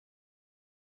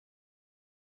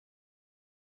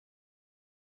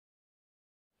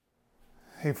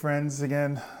Hey friends,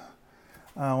 again,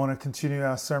 I want to continue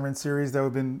our sermon series that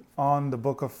we've been on the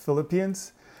book of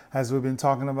Philippians as we've been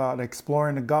talking about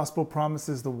exploring the gospel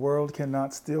promises the world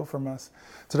cannot steal from us.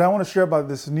 Today I want to share about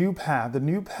this new path, the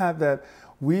new path that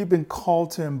we've been called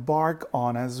to embark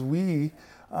on as we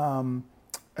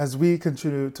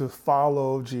continue to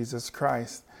follow Jesus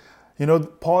Christ. You know,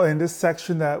 Paul, in this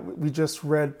section that we just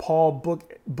read, Paul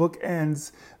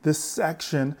bookends this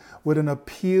section with an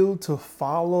appeal to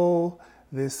follow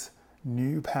this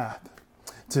new path,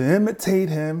 to imitate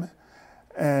him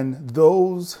and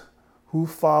those who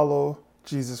follow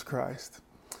Jesus Christ.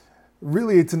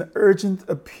 Really, it's an urgent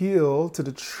appeal to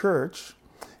the church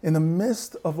in the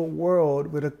midst of a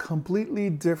world with a completely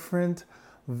different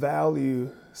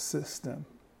value system.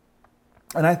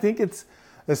 And I think it's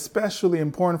especially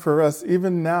important for us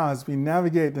even now as we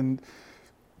navigate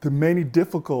the many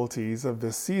difficulties of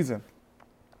this season,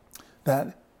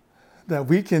 that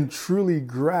we can truly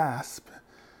grasp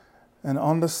and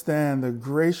understand the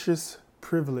gracious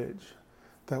privilege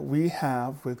that we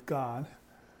have with God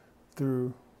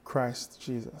through Christ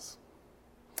Jesus.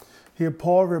 Here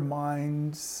Paul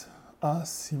reminds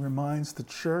us, he reminds the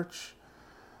church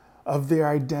of their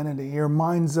identity. He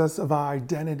reminds us of our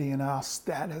identity and our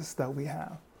status that we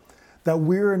have.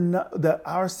 That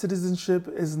our citizenship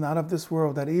is not of this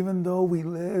world. That even though we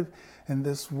live in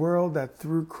this world, that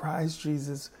through Christ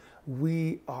Jesus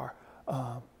we are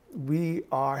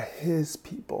His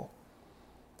people,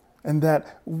 and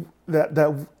that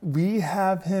we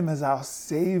have Him as our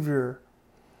Savior.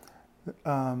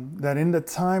 That in the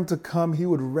time to come He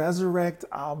would resurrect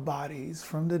our bodies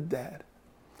from the dead.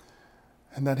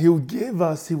 And that He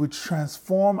would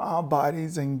transform our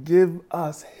bodies and give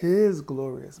us His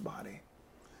glorious body.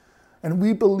 And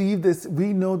we believe this,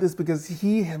 we know this because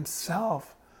He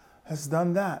Himself has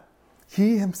done that.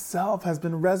 He Himself has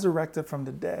been resurrected from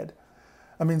the dead.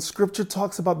 I mean, Scripture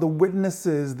talks about the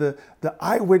witnesses, the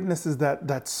eyewitnesses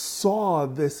that saw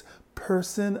this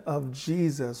person of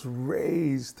Jesus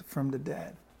raised from the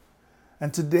dead.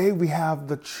 And today we have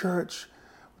the church.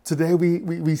 Today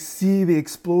we see the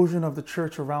explosion of the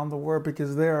church around the world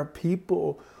because there are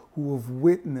people who have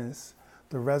witnessed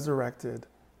the resurrected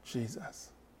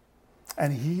Jesus.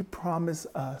 And He promised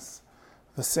us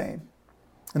the same.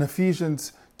 In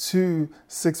Ephesians 2,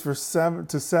 6 verse 7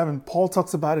 to 7, Paul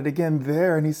talks about it again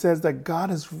there, and he says that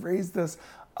God has raised us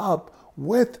up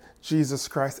with Jesus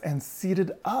Christ and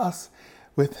seated us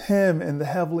with Him in the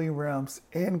heavenly realms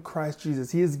in Christ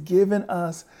Jesus. He has given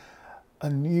us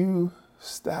a new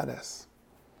status,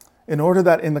 in order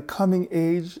that in the coming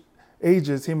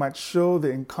ages He might show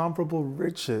the incomparable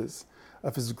riches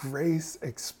of His grace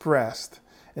expressed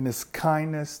in His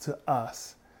kindness to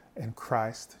us in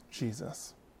Christ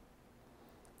Jesus.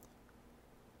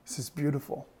 This is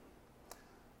beautiful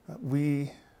that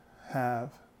we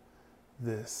have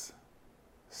this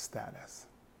status.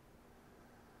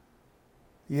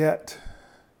 Yet,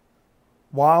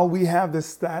 while we have this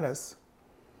status,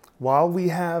 while we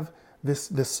have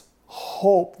this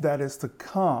hope that is to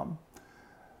come,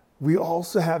 we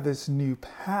also have this new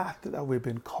path that we've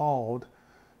been called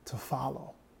to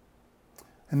follow.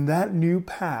 And that new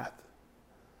path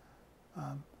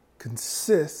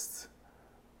consists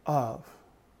of the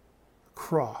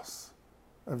cross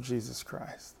of Jesus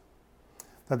Christ.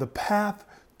 That the path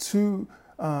to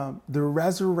the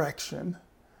resurrection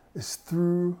is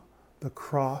through the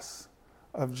cross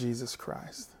of Jesus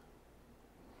Christ.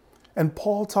 And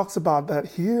Paul talks about that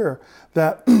here,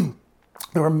 that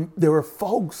there were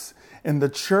folks in the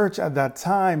church at that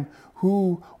time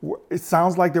who it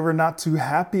sounds like they were not too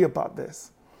happy about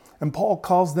this. And Paul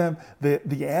calls them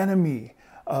the enemy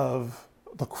of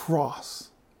the cross.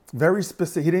 Very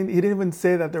specific. He didn't even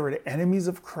say that they were the enemies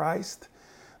of Christ,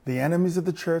 the enemies of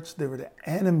the church. They were the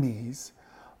enemies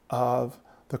of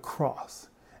the cross.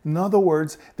 In other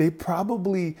words, they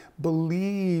probably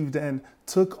believed and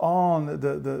took on the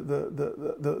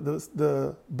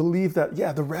belief that,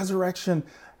 the resurrection,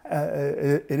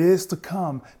 it is to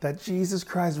come, that Jesus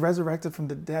Christ resurrected from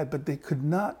the dead, but they could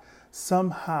not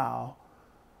somehow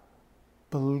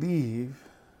believe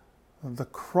the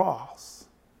cross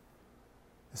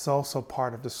is also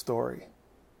part of the story.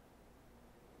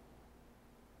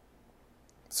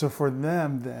 So for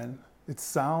them then, it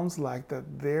sounds like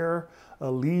that their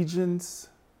allegiance,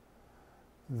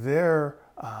 their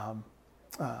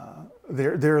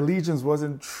allegiance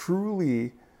wasn't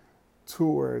truly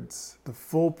towards the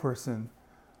full person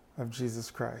of Jesus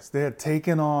Christ. They had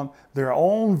taken on their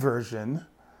own version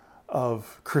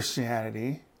of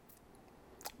Christianity,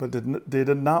 but they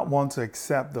did not want to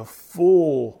accept the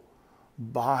full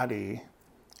body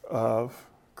of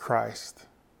Christ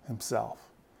Himself.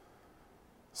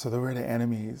 So they were the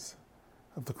enemies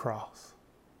of the cross.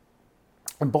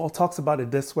 And Paul talks about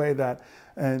it this way, that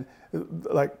and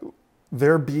like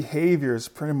their behaviors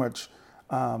pretty much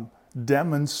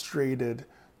demonstrated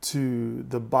to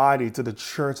the body, to the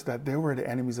church, that they were the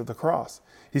enemies of the cross.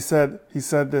 He said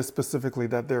this specifically,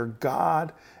 that their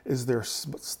God is their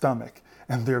stomach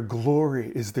and their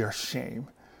glory is their shame.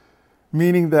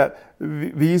 Meaning that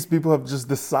these people have just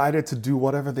decided to do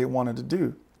whatever they wanted to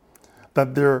do.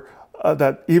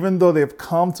 That even though they've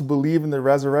come to believe in the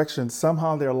resurrection,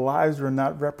 somehow their lives were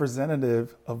not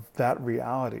representative of that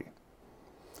reality.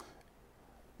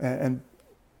 And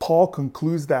Paul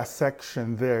concludes that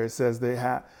section there. It says they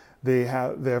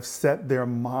have set their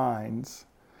minds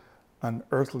on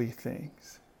earthly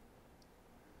things.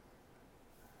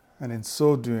 And in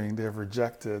so doing, they have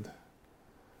rejected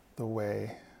the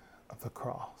way of the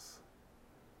cross.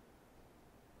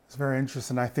 It's very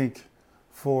interesting. I think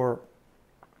for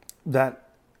that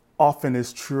often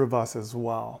is true of us as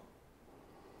well.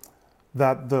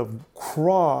 That the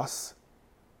cross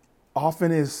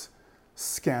often is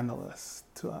scandalous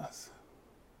to us.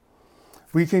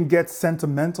 We can get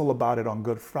sentimental about it on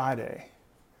Good Friday,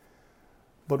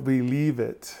 but we leave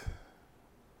it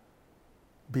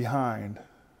behind,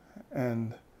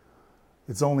 and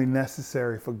it's only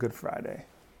necessary for Good Friday.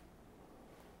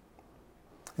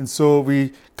 And so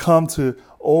we come to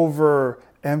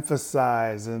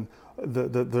overemphasize and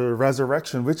the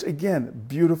resurrection, which again,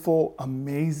 beautiful,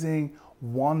 amazing,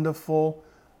 wonderful,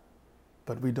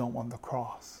 but we don't want the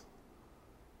cross.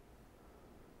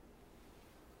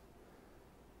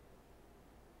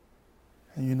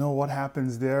 And you know what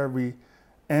happens there? We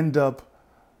end up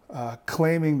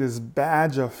claiming this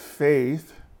badge of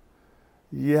faith,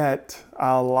 yet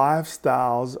our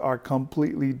lifestyles are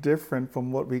completely different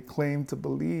from what we claim to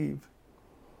believe.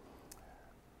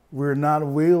 We're not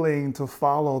willing to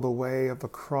follow the way of the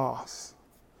cross.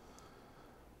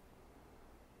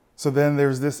 So then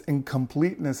there's this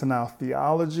incompleteness in our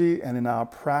theology and in our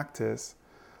practice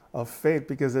of faith,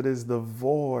 because it is the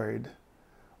void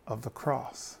of the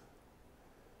cross.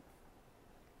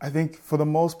 I think for the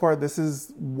most part, this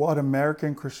is what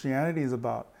American Christianity is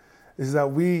about, is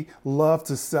that we love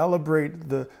to celebrate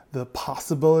the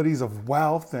possibilities of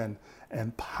wealth and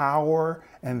power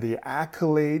and the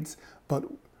accolades. But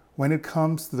when it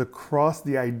comes to the cross,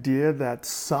 the idea that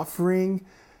suffering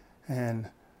and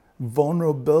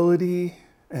vulnerability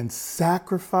and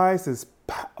sacrifice is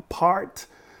part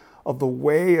of the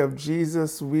way of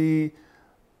Jesus, we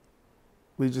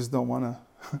just don't want to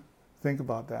think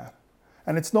about that.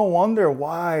 And it's no wonder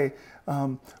why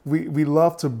we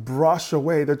love to brush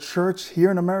away. The church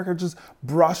here in America just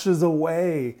brushes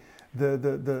away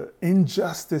the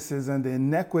injustices and the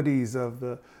iniquities of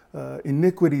the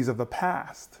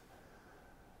past,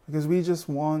 because we just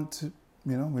want to,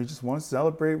 we just want to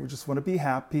celebrate. We just want to be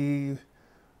happy.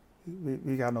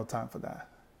 We got no time for that.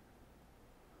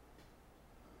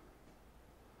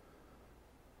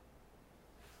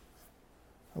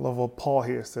 I love what Paul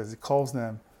here says. He calls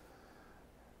them.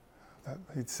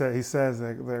 He says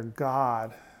that their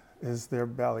God is their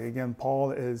belly. Again,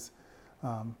 Paul is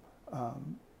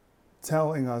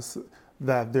telling us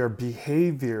that their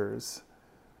behaviors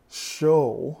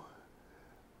show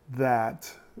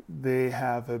that they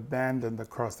have abandoned the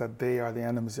cross, that they are the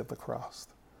enemies of the cross.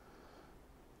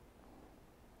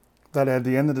 That at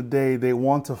the end of the day, they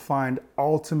want to find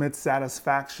ultimate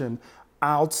satisfaction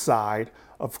outside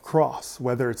of cross,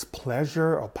 whether it's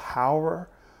pleasure or power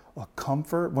or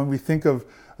comfort. When we think of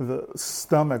the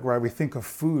stomach, right, we think of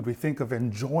food, we think of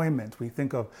enjoyment, we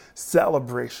think of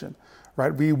celebration,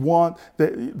 right? They want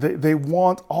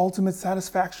ultimate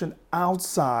satisfaction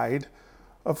outside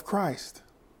of Christ.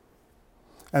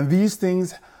 And these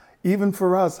things, even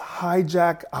for us,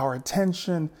 hijack our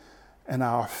attention and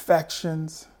our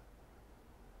affections.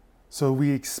 So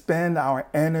we expend our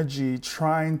energy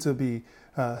trying to be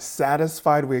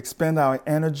satisfied. We expend our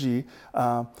energy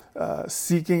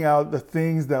seeking out the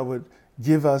things that would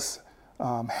give us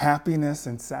happiness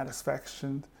and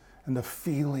satisfaction and the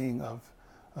feeling of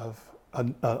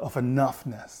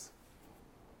enoughness.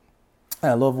 And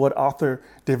I love what author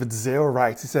David Zale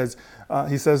writes. He says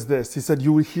this. He said,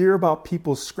 "You will hear about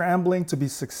people scrambling to be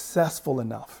successful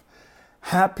enough,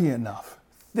 happy enough,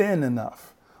 thin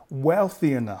enough,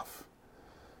 wealthy enough,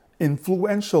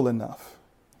 influential enough,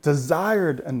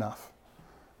 desired enough,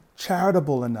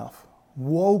 charitable enough,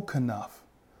 woke enough,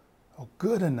 or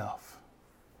good enough."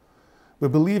 We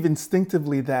believe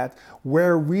instinctively that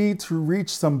were we to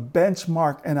reach some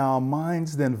benchmark in our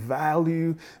minds, then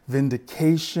value,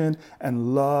 vindication,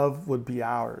 and love would be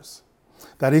ours.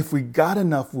 That if we got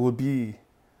enough, we would be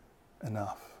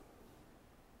enough.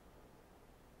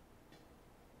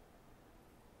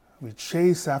 We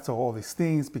chase after all these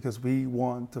things because we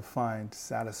want to find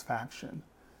satisfaction.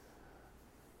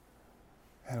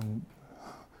 And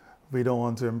we don't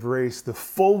want to embrace the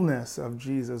fullness of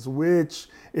Jesus, which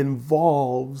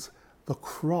involves the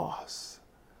cross,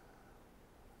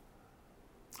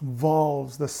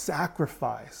 involves the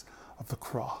sacrifice of the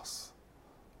cross.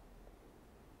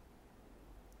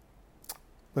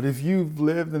 But if you've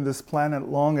lived in this planet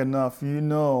long enough, you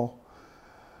know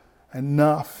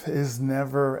enough is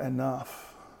never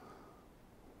enough.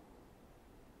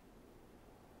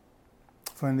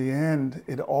 For in the end,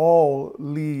 it all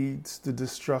leads to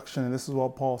destruction. And this is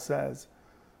what Paul says.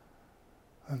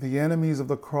 The enemies of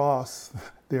the cross,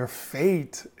 their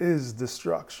fate is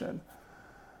destruction.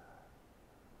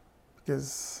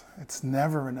 Because it's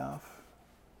never enough.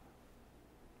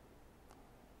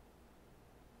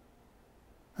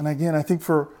 And again, I think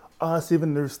for us,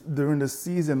 even during this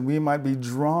season, we might be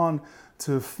drawn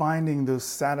to finding those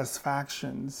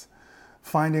satisfactions,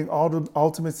 finding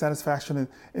ultimate satisfaction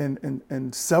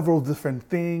in several different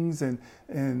things, in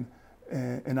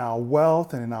our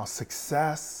wealth and in our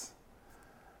success.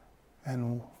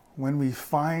 And when we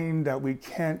find that we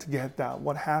can't get that,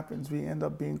 what happens? We end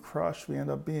up being crushed. We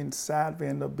end up being sad. We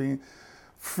end up being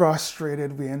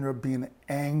frustrated. We end up being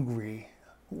angry.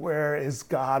 Where is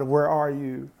God? Where are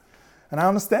you? And I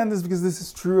understand this because this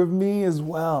is true of me as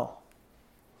well.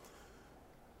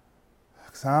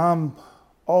 Because I'm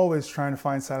always trying to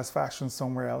find satisfaction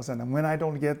somewhere else. And when I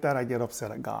don't get that, I get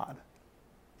upset at God,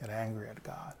 get angry at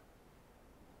God.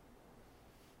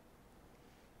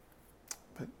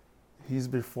 But He's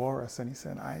before us and He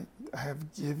said, I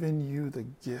have given you the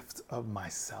gift of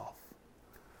myself.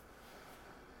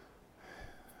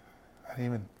 And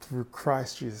even through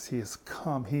Christ Jesus, He has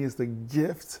come. He is the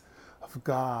gift of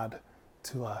God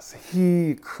to us.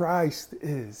 He, Christ,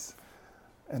 is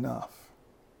enough.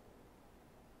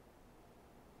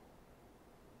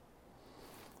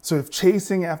 So if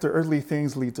chasing after earthly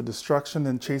things lead to destruction,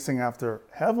 then chasing after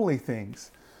heavenly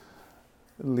things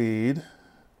lead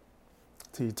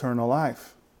to eternal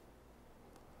life.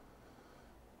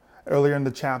 Earlier in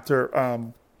the chapter,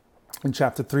 in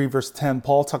chapter 3, verse 10,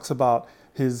 Paul talks about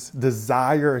his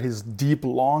desire, his deep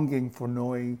longing for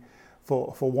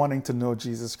wanting to know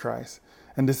Jesus Christ.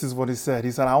 And this is what he said.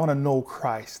 He said, I want to know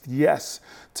Christ. Yes,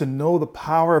 to know the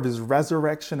power of His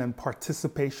resurrection and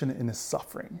participation in His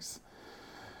sufferings.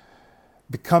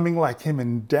 Becoming like Him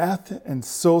in death and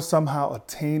so somehow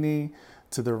attaining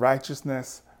to the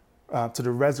righteousness, to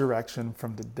the resurrection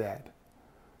from the dead.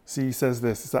 See, he says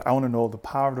this. He said, I want to know the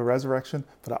power of the resurrection,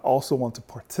 but I also want to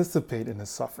participate in His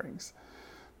sufferings.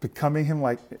 Becoming Him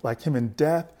like Him in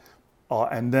death,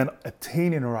 and then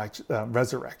attaining a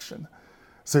resurrection.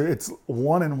 So it's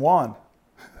one in one.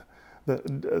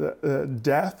 The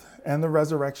death and the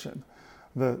resurrection.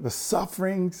 The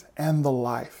sufferings and the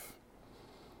life.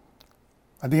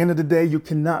 At the end of the day, you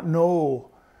cannot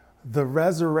know the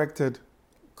resurrected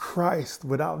Christ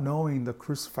without knowing the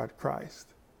crucified Christ.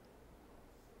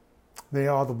 They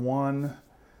are the one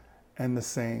and the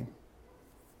same.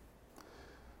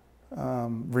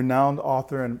 Renowned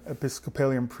author and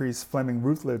Episcopalian priest Fleming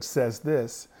Rutledge says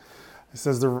this. He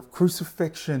says, the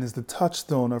crucifixion is the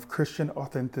touchstone of Christian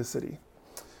authenticity,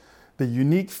 the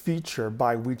unique feature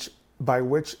by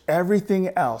which everything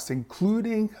else,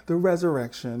 including the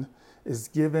resurrection, is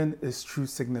given its true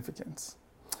significance.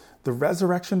 The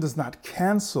resurrection does not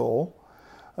cancel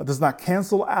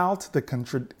out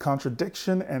the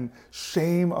contradiction and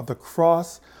shame of the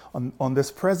cross on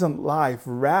this present life.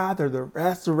 Rather, the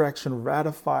resurrection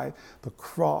ratified the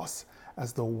cross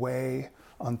as the way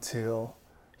until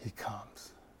He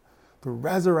comes. The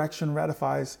resurrection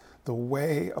ratifies the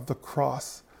way of the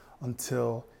cross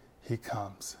until He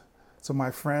comes. So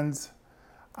my friends,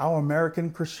 our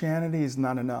American Christianity is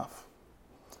not enough.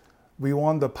 We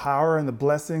want the power and the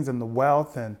blessings and the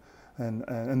wealth and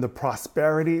the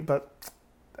prosperity, but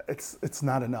it's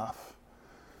not enough.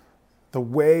 The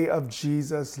way of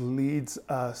Jesus leads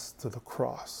us to the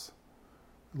cross,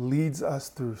 leads us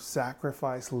through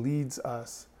sacrifice, leads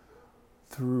us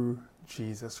through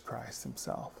Jesus Christ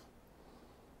Himself.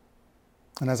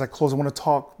 And as I close, I want to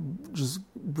talk just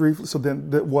briefly, so then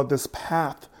what this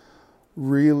path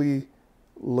really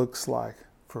looks like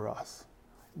for us.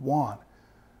 One,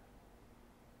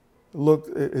 look,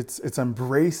 it's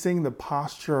embracing the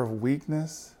posture of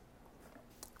weakness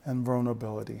and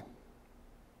vulnerability.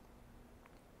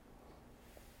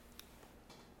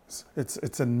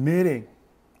 It's admitting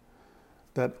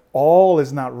that all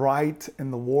is not right in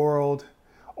the world,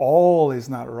 all is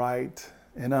not right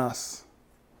in us.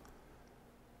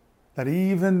 That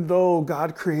even though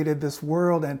God created this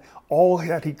world and all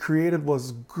that he created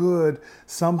was good,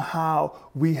 somehow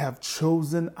we have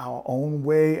chosen our own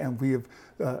way, and we have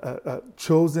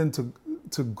chosen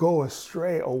to go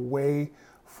astray away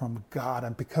from God.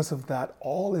 And because of that,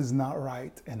 all is not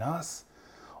right in us.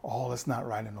 All is not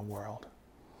right in the world.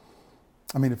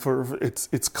 I mean,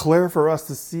 it's clear for us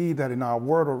to see that in our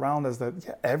world around us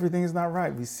that everything is not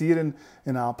right. We see it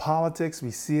in our politics.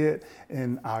 We see it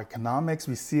in our economics.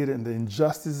 We see it in the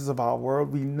injustices of our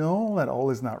world. We know that all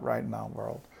is not right in our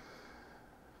world.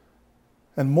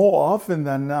 And more often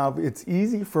than not, it's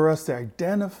easy for us to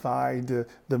identify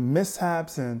the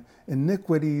mishaps and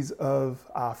iniquities of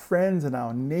our friends and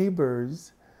our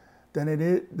neighbors than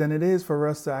it is for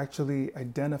us to actually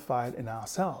identify it in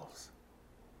ourselves.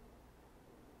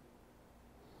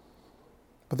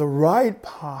 But the right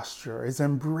posture is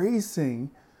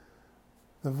embracing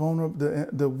the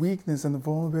weakness and the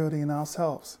vulnerability in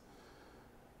ourselves.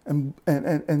 And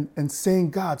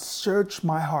saying, God, search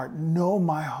my heart, know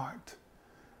my heart.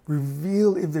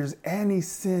 Reveal if there's any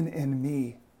sin in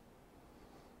me.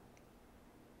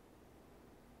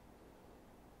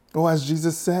 Oh, as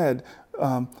Jesus said,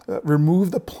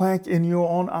 remove the plank in your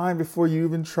own eye before you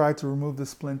even try to remove the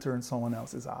splinter in someone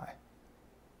else's eye.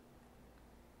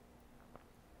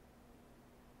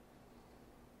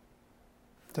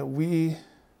 That we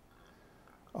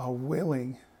are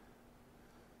willing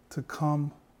to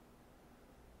come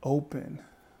open,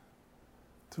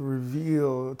 to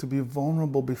reveal, to be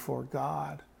vulnerable before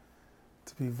God,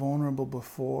 to be vulnerable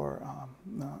before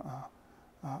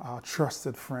our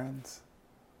trusted friends,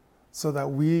 so that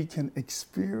we can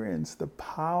experience the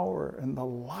power and the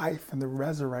life and the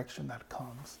resurrection that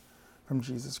comes from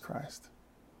Jesus Christ.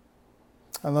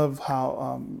 I love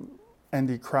how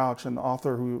Andy Crouch, an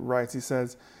author who writes,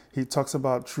 he talks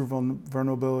about true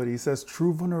vulnerability. He says,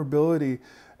 true vulnerability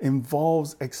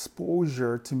involves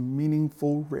exposure to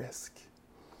meaningful risk,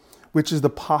 which is the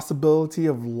possibility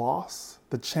of loss,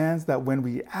 the chance that when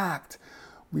we act,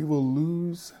 we will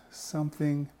lose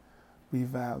something we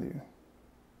value.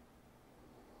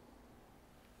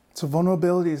 So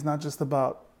vulnerability is not just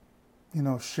about,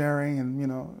 sharing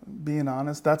and, being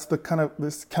honest. That's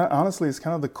honestly, it's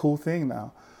kind of the cool thing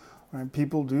now. Right?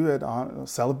 People do it.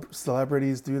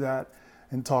 Celebrities do that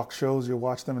in talk shows. You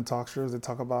watch them in talk shows. They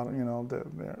talk about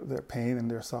their pain and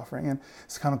their suffering, and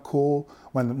it's kind of cool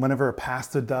whenever a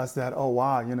pastor does that. Oh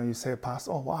wow, you say a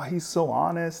pastor. Oh wow, he's so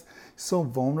honest, he's so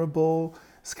vulnerable.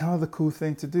 It's kind of the cool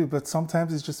thing to do. But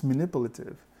sometimes it's just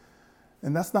manipulative,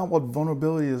 and that's not what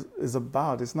vulnerability is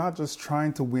about. It's not just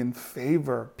trying to win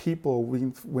favor,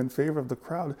 win favor of the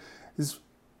crowd. It's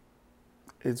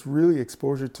really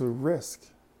exposure to risk.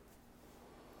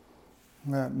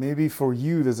 Maybe for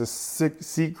you, there's a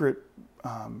secret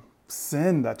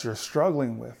sin that you're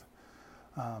struggling with,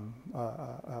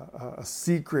 a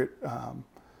secret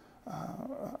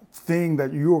thing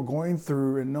that you are going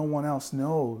through and no one else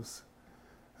knows.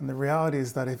 And the reality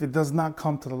is that if it does not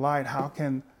come to the light, how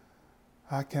can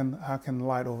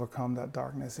light overcome that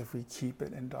darkness if we keep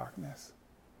it in darkness?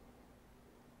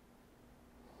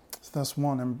 So that's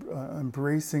one,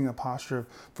 embracing a posture of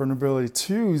vulnerability.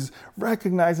 Two is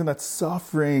recognizing that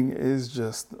suffering is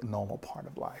just a normal part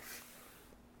of life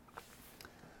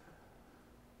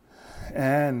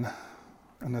and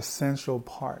an essential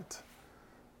part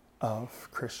of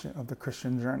the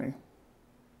Christian journey.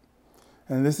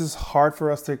 And this is hard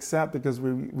for us to accept because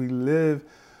we live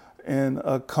in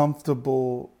a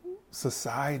comfortable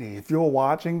society. If you're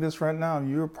watching this right now,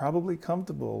 you're probably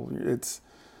comfortable. It's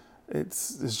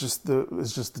just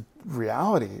the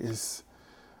reality is.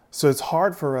 So it's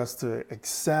hard for us to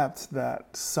accept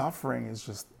that suffering is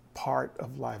just part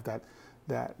of life,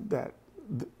 that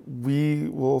we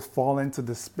will fall into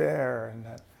despair and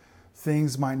that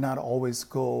things might not always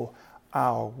go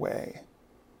our way.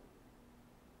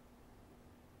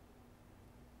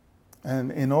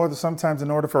 And in order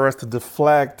for us to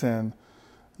deflect and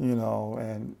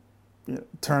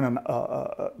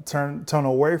turn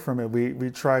away from it,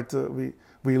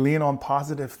 we lean on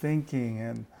positive thinking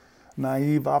and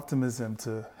naive optimism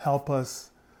to help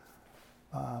us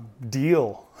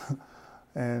deal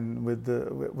and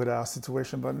with our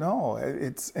situation. But no,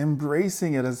 it's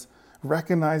embracing it, as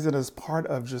recognize it as part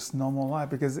of just normal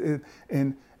life, because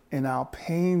in our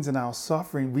pains and our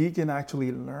suffering, we can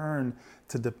actually learn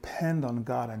to depend on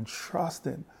God and trust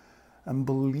Him and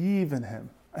believe in Him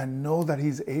and know that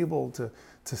He's able to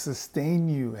sustain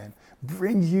you and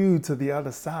bring you to the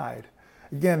other side.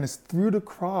 Again, it's through the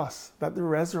cross that the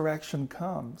resurrection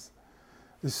comes.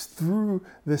 It's through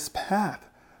this path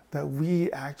that we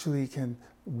actually can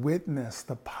witness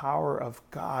the power of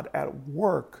God at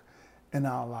work in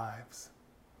our lives.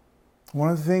 One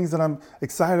of the things that I'm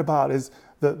excited about is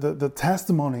the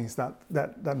testimonies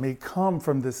that may come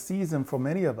from this season for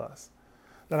many of us.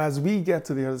 That as we get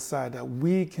to the other side, that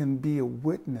we can be a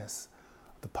witness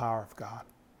of the power of God.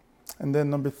 And then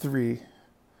number 3,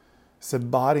 it's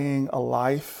embodying a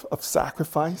life of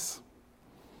sacrifice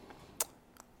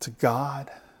to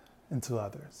God and to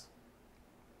others.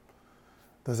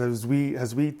 Because as we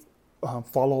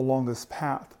follow along this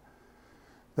path,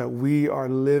 that we are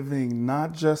living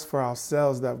not just for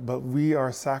ourselves, but we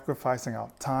are sacrificing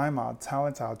our time, our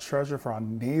talents, our treasure for our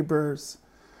neighbors,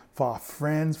 for our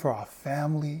friends, for our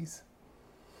families,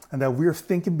 and that we're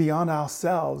thinking beyond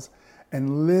ourselves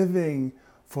and living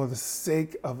for the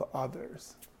sake of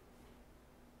others.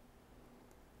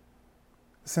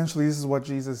 Essentially, this is what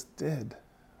Jesus did,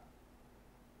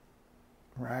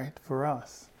 right, for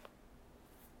us.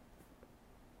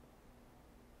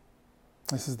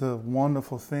 This is the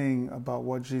wonderful thing about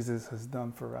what Jesus has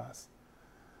done for us.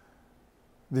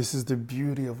 This is the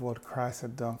beauty of what Christ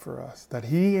had done for us, that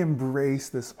he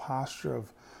embraced this posture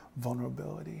of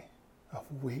vulnerability, of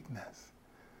weakness.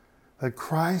 That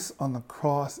Christ on the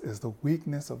cross is the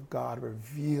weakness of God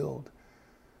revealed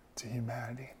to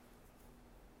humanity.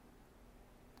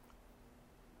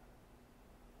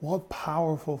 What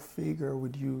powerful figure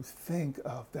would you think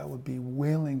of that would be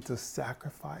willing to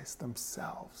sacrifice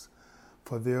themselves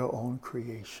for their own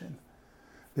creation?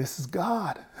 This is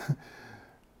God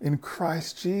in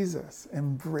Christ Jesus,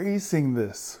 embracing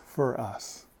this for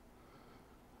us,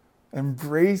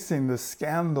 embracing the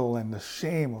scandal and the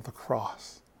shame of the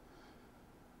cross.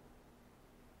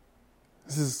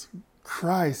 This is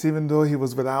Christ, even though he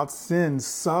was without sin,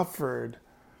 suffered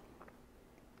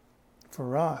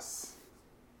for us,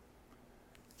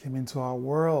 came into our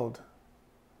world,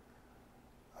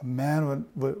 a man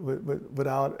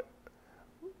without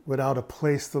a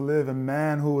place to live, a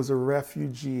man who was a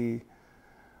refugee,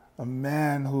 a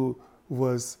man who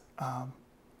was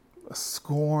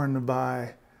scorned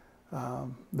by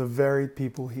the very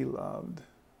people he loved.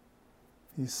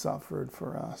 He suffered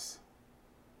for us.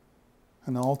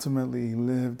 And ultimately he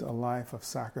lived a life of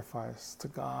sacrifice to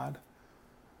God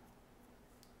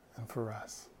and for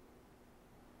us.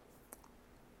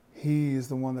 He is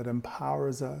the one that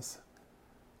empowers us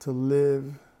to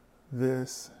live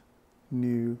this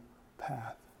new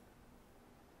path.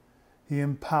 He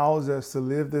empowers us to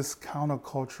live this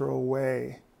countercultural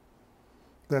way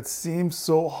that seems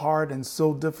so hard and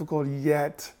so difficult,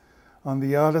 yet on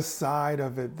the other side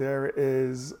of it, there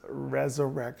is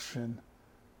resurrection.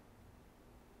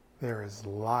 There is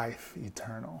life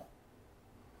eternal.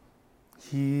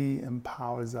 He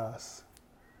empowers us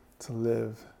to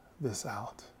live this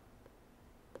out.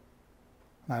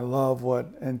 And I love what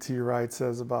N.T. Wright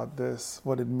says about this,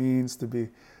 what it means to be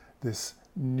this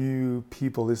new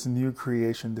people, this new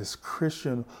creation, this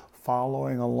Christian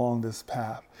following along this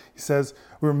path. He says,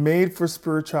 we're made for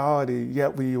spirituality,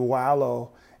 yet we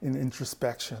wallow in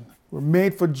introspection. We're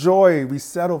made for joy, we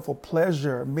settle for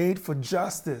pleasure. Made for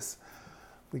justice,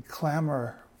 we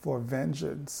clamor for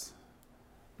vengeance.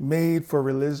 Made for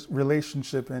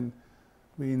relationship, and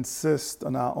we insist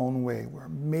on our own way. We're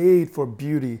made for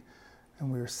beauty,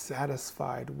 and we're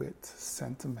satisfied with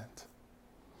sentiment.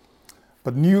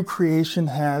 But new creation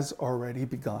has already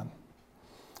begun.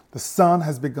 The sun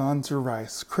has begun to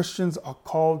rise. Christians are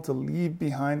called to leave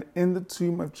behind in the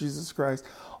tomb of Jesus Christ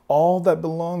all that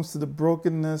belongs to the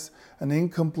brokenness and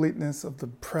incompleteness of the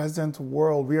present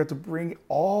world. We are to bring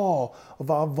all of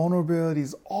our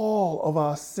vulnerabilities, all of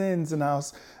our sins and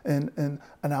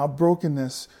our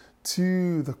brokenness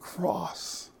to the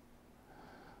cross.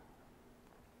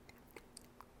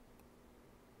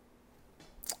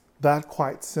 That,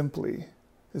 quite simply,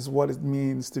 is what it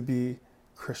means to be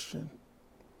Christian,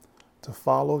 to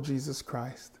follow Jesus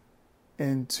Christ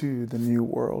into the new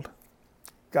world,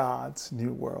 God's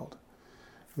new world,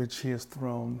 which he has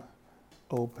thrown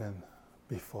open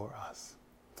before us.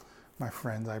 My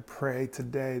friends, I pray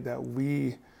today that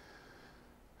we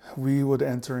would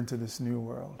enter into this new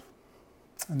world,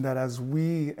 and that as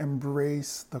we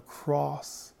embrace the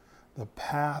cross, the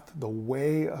path, the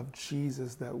way of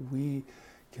Jesus, that we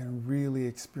can really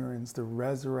experience the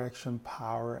resurrection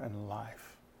power and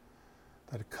life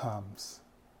that comes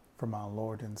from our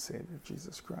Lord and Savior,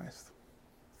 Jesus Christ.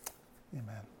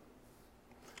 Amen.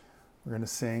 We're going to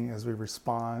sing as we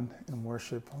respond in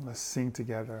worship. Let's sing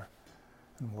together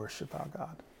and worship our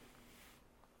God.